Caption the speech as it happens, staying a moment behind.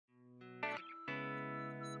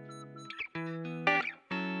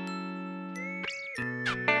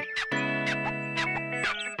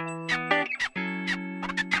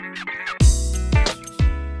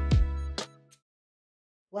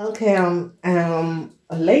Welcome,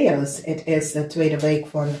 Leo's. Het is de tweede week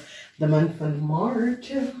van de maand van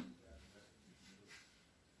Maart.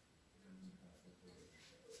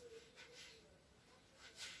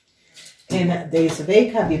 En deze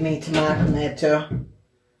week heb je mee te maken met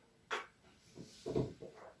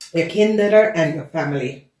je kinderen en je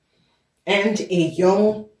familie. En een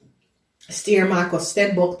jong stiermaker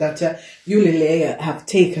stemboek dat jullie leren hebben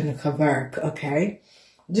tekenen gewerkt, oké?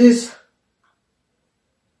 Dus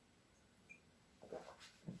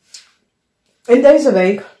in deze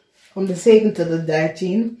week, van de 7 tot de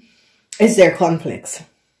 13, is er conflict.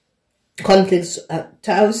 Conflict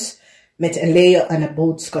thuis met een leeuw en een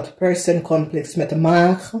boodschap person, conflict met de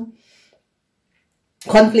maag.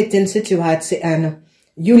 Conflict in situatie en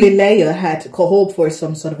jullie leeuw had gehoopt voor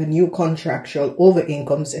some sort of a new contractual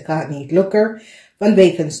overeenkomst. Het gaat niet lukken,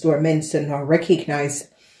 vanwege door mensen nou recognize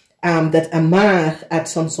dat een maag had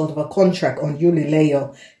some sort of a contract on jullie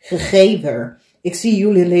leeuw gegeven. Ik zie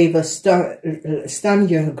jullie leven stand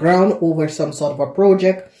je ground over some sort of a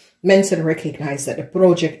project. Mensen recognize that the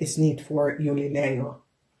project is niet voor jullie leven.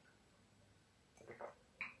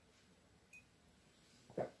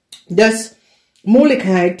 Dus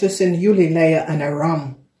moeilijkheid tussen jullie leven en een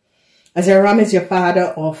ram. Als een ram is je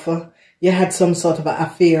vader of je had some sort of a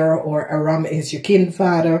affair or a ram is je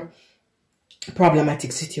kindvader.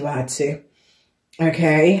 Problematic situatie.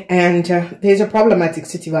 Okay, and deze problematic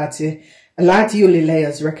situatie laat jullie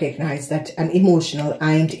layers recognize that an emotional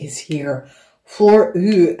end is here voor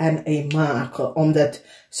u en een maker. Omdat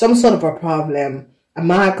some sort of a problem, een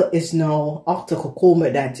maker is nou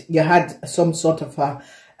achtergekomen dat je had some sort of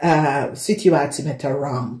a situatie met een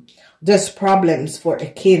ram. Dus problems voor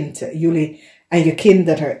een kind. Jullie en je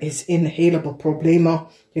kinderen is in een heleboel problemen.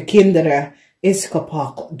 Je kinderen is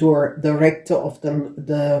gepakt door de rechter of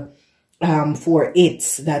voor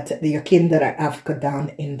iets dat je kinderen hebben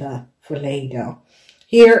gedaan in de verleden.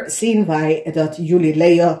 Hier zien wij dat jullie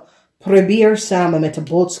leeuw probeert samen met de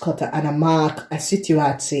boodschappen en een maak een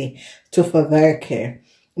situatie te verwerken.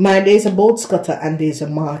 Maar deze boodschappen en deze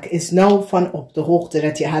maak is nou van op de hoogte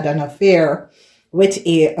dat je had een affair met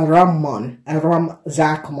een ramman, een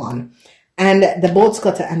ramzaakman. En de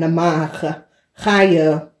boodschappen en de maak ga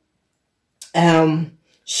je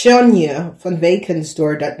Shanje vanwege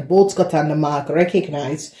door dat de boodschap aan de maak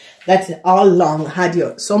recognize dat al lang had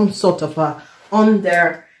je some sort of a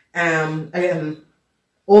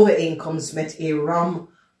overeenkomst met een ram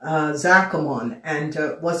zakenman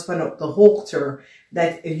en was van op de hoogte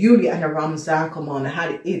dat jullie en de ram zakenman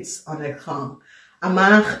had iets aan de gang. Een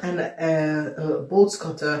maag en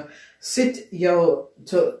boodschappen zit jou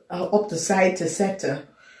op de zijde te zetten.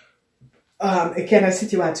 Ik ken een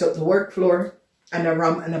situatie op de workfloor. En de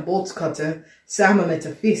ram en de boodschappen samen met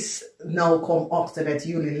de vis nou kom achter dat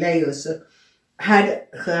jullie leeuws had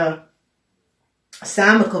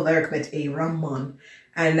samengewerkt met een ramman.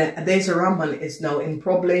 En deze ramman is nou in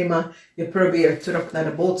problemen. Je probeert terug naar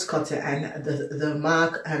de boodschappen en de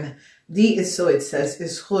maak. En die is zoiets zegt,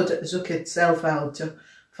 is goed, zoek het zelf uit.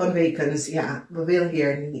 Vanwege, ja, we willen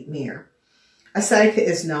hier niet meer. Een cycle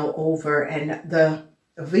is nou over en de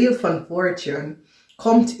Wheel van Fortune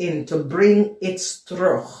komt in to bring iets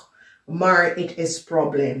terug. Maar het is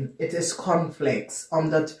probleem. Het is conflict.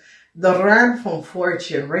 Omdat de raad van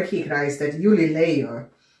Fortune recognize dat jullie leeuw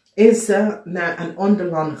is naar een ander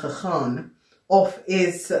land gegaan. Of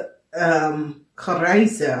is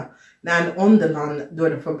gereisd naar een ander land door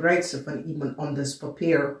de verbruiksel van iemand anders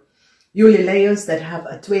papier. Jullie leeuws dat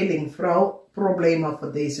hebben een tweelingvrouw. Problemen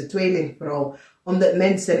voor deze tweelingvrouw. Omdat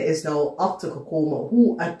mensen is nou achtergekomen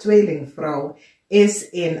hoe een tweelingvrouw is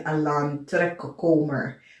in een land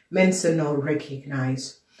terechtgekomen. Mensen nou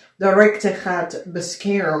recognize. De rechter gaat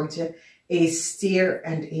beschermd een stier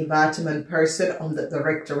en een waterman person. Omdat de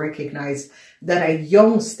rechter recognize dat een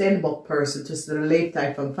jong standbook person tussen de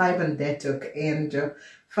leeftijd van 35 en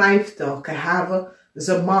 50 hebben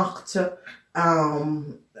ze macht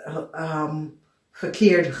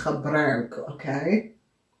verkeerd gebruiken. Oké?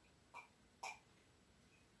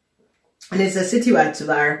 En het is een situatie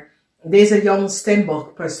waar deze jonge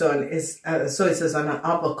Steenbok persoon is zoals een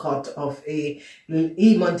advocaat of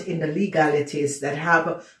iemand in de legalities dat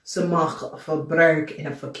hebben ze mag verbruiken in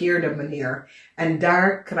een verkeerde manier. En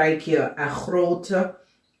daar krijg je een grote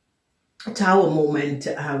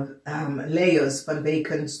touwmoment leeuws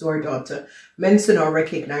vanwege doordat mensen nou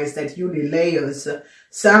recognize dat jullie leeuws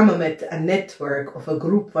samen met een netwerk of een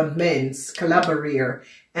groep van mensen collaboreren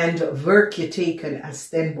en werk je teken als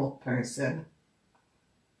Steenbok person.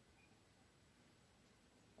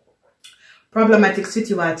 Problematic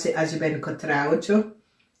situatie als je bent getrouwd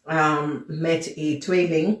met een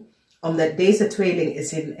tweeling Omdat deze tweeling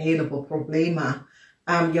is in een heleboel problemen.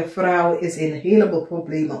 Je vrouw is in een heleboel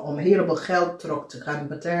problemen om een heleboel geld terug te gaan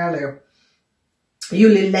betalen.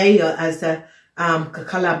 Jullie leiden als de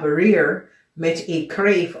collaboreren met een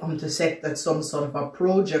kreef om te zeggen dat some sort of a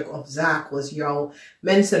project of zaak was jouw.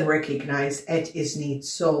 Mensen recognize het is niet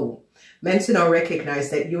zo. Mensen nou recognize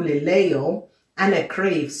dat jullie leiden en een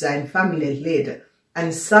kreef zijn familielid.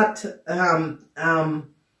 En zat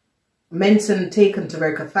mensen teken te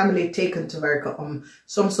werken, family teken te werken om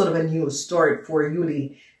some sort of a new start voor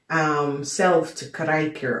jullie zelf te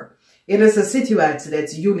krijgen. Het is een situatie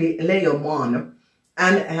dat jullie leiden man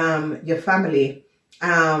en je family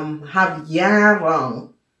have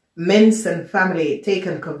jarenlang mensen, family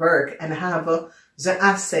teken te werken en hebben ze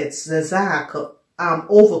assets, de zaken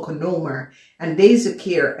overgenomen. En deze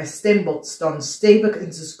keer is Steenbok stond stevig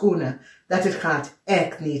in zijn schoenen dat het gaat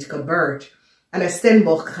echt niet gebeuren. En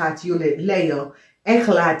Steenbok gaat jullie leiden echt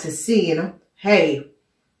laten zien, hey,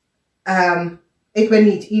 ik ben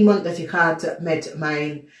niet iemand dat je gaat met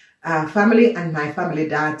mijn family en mijn family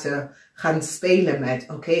data gaan spelen met.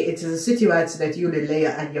 Oké, het is een situatie dat jullie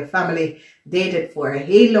leiden en je family deed het voor een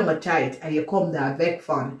hele lange tijd en je komt daar weg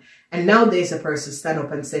van. En nu deze persoon staat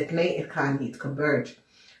op en zegt, nee, het gaat niet gebeuren.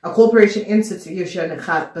 Een corporation institution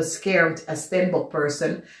gaat beschermd een Steenbok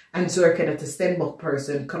person en zorgen dat de Steenbok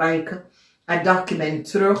person krijgt een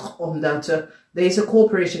document terug, omdat deze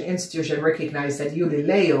corporation institution recognize dat jullie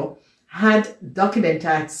Leo had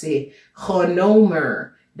documentatie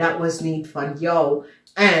genomen. Dat was niet van jou.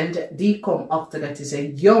 En die komt achter dat is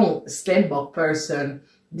een jong Steenbok person.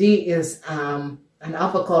 Die is een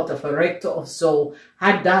advocaat of een rechter of zo.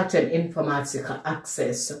 Had data en informatie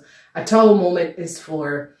geaccess. Het touw moment is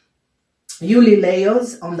voor jullie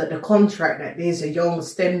Leo's, omdat de contract dat deze jonge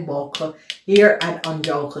Steenbok hier aan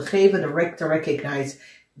jou gegeven, de rechter recognize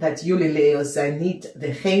dat jullie Leo's zijn niet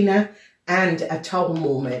degene. En het touw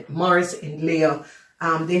moment, Mars in Leo,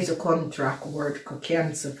 deze contract wordt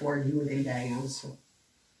gecanceld voor jullie Leo's.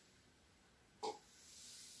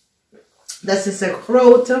 Dat is een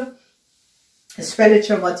grote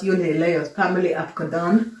spelletje wat jullie Leo's family hebben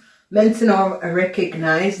gedaan. Mensen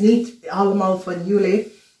recognize, niet allemaal van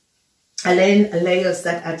jullie. Alleen Leo's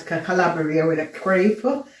dat had collaboreren met een kreef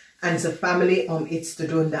en zijn family om iets te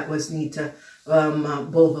doen dat was niet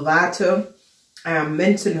boven water.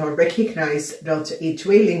 Mensen recognize dat een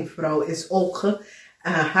tweelingvrouw is ook,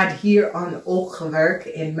 had hier aan ook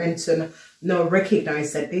gewerkt en mensen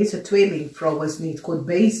recognize dat deze tweelingvrouw was niet goed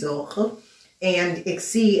bezig. En ik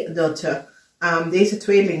zie dat deze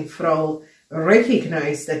tweelingvrouw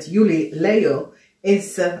recognize dat jullie Leo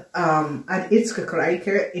is had iets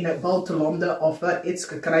gekregen in het buitenland of iets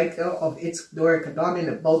gekregen of iets doorgedaan in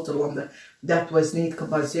het buitenland. Dat was niet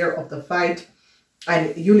gebaseerd op de feit.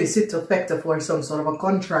 En jullie zitten vechten voor some sort of a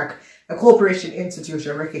contract. A corporation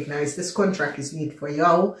institution recognize this contract is niet voor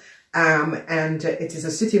jou. And it is a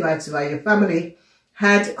situatie waar je family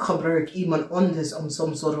had gebruikt iemand anders om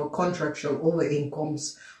some sort of contractual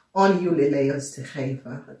overeenkomst aan jullie Leo's te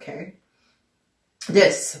geven. Okay?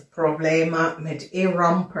 Dus problemen met een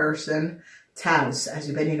RAM-person thuis. Als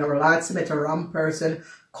je bent in een relatie met een RAM-person,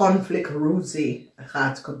 conflict, ruzie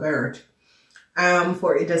gaat gebeuren.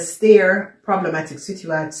 Voor de steer, problematische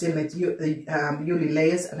situatie met jullie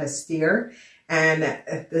Leo's en de steer. En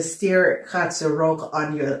de steer gaat ze ook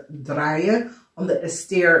aan je draaien, omdat de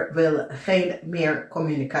steer wil geen meer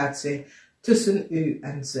communicatie tussen u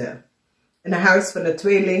en ze. In het huis van de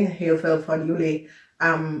tweeling, heel veel van jullie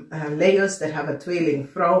Leo's dat hebben een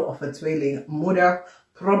tweelingvrouw of een tweelingmoeder.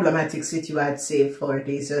 Problematische situatie voor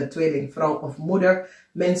deze tweelingvrouw of moeder.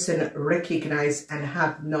 Mensen recognize en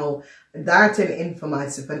have no data en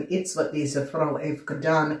informatie van iets wat deze vrouw heeft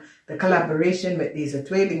gedaan. De collaboration met deze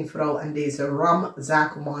tweelingvrouw en deze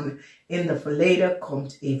RAM-zakenman in de verleden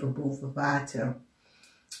komt even boven water.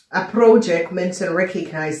 A project, mensen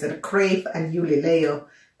recognize dat de kreef en jullie Leo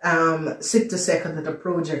zit te zeggen dat de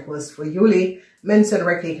project was voor jullie. Mensen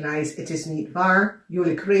recognize het is niet waar.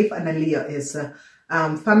 Jullie kreef en Leo is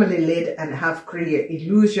family lid and have created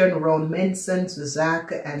illusion rond mensen, zijn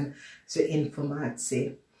zaken en zijn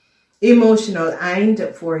informatie. Emotional eind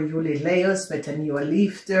voor jullie Leo's met een nieuwe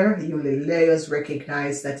liefde. Jullie Leo's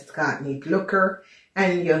recognize dat het gaat niet lukken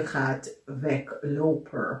en je gaat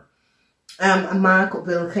weglopen. Maak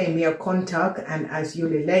wil geen meer contact en als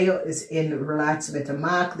jullie Leo is in relatie met een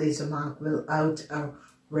maak, deze maak wil uit een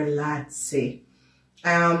relatie.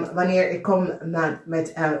 Wanneer ik kom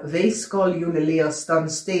met een weegschaal, jullie Leo staan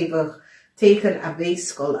stevig tegen een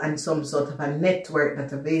weegschaal en soms soort van netwerk dat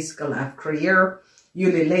de weegschaal heeft gecreëerd.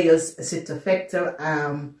 Jullie Leo's zitten vechten,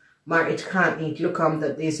 maar het gaat niet lukken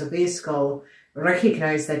omdat deze weegschaal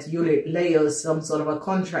recognize dat jullie Leo's, some sort of a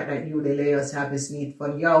contract that jullie Leo's hebben is niet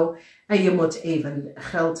van jou. En je moet even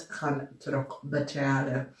geld gaan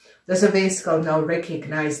terugbetalen. Dus basically now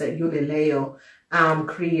recognize that jullie Leo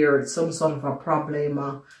create some sort of a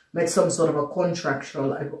problem met some sort of a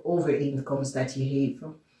contractual overeenkomst that je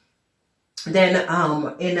have. Then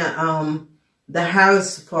in the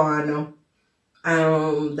house van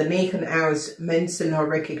the 9 house, mensen nou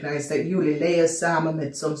recognize dat jullie Leo samen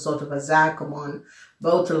met some sort of a zakenman,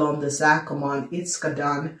 buitenlandse zakenman, iets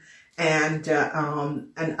gedaan. And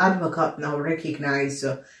an advocate now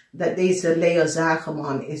recognize dat deze Leo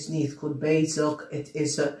zakenman is niet goed bezig. Het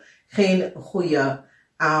is geen goede,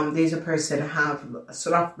 deze person have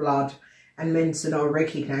strafblad. En mensen nou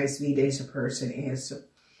recognize wie deze person is.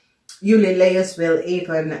 Jullie Leo's wil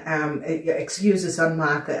even excuses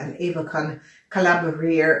aanmaken en even kan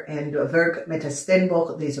collaboreren en werken met een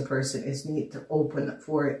stemboek. Deze person is niet open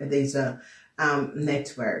voor deze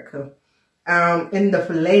netwerk. In de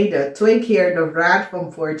verleden 2 keer de raad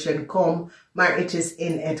van fortune komt, maar het is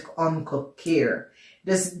in het omgekeerd.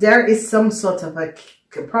 Dus there is some sort of a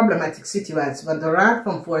problematic situation. Want de raad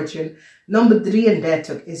van fortune nummer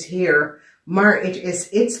 33 is hier, maar het is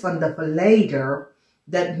iets van de verleden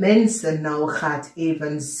dat mensen nou gaat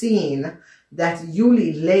even zien dat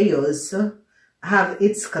jullie Leo's have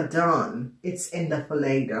iets gedaan. It's in the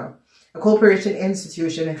verleden. A corporation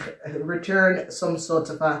institution return some sort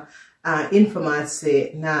of a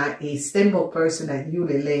informatie naar een stemboek person dat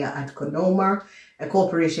jullie Leo had genomen. A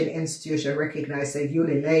corporation institution recognize that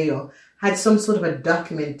jullie Leo had some sort of a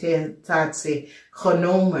documentatie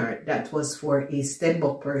genomen that was for a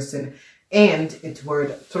stemboek person. En het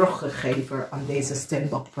wordt teruggegeven aan deze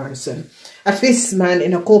stemboek person. A visman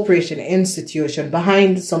in a corporation institution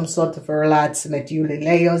behind some sort of a relatie met jullie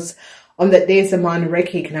Leo's. Omdat deze man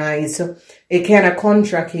recognize, ik ken een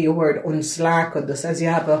contract hier wordt ontslagen. Dus als je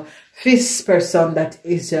hebt een vispersoon dat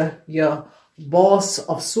is je boss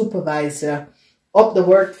of supervisor op de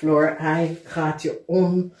workfloor, hij gaat je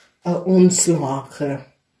ontslagen.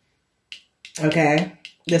 Oké,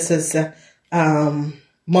 this is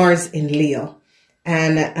Mars in Leo.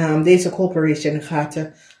 En deze corporation gaat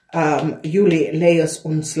jullie Leo's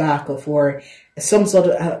ontslagen voor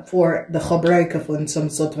voor de gebruiken van some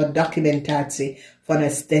soort van documentatie van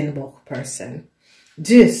een stemboek person.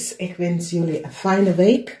 Dus ik wens jullie een fijne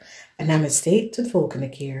week en namaste tot de volgende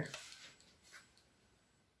keer.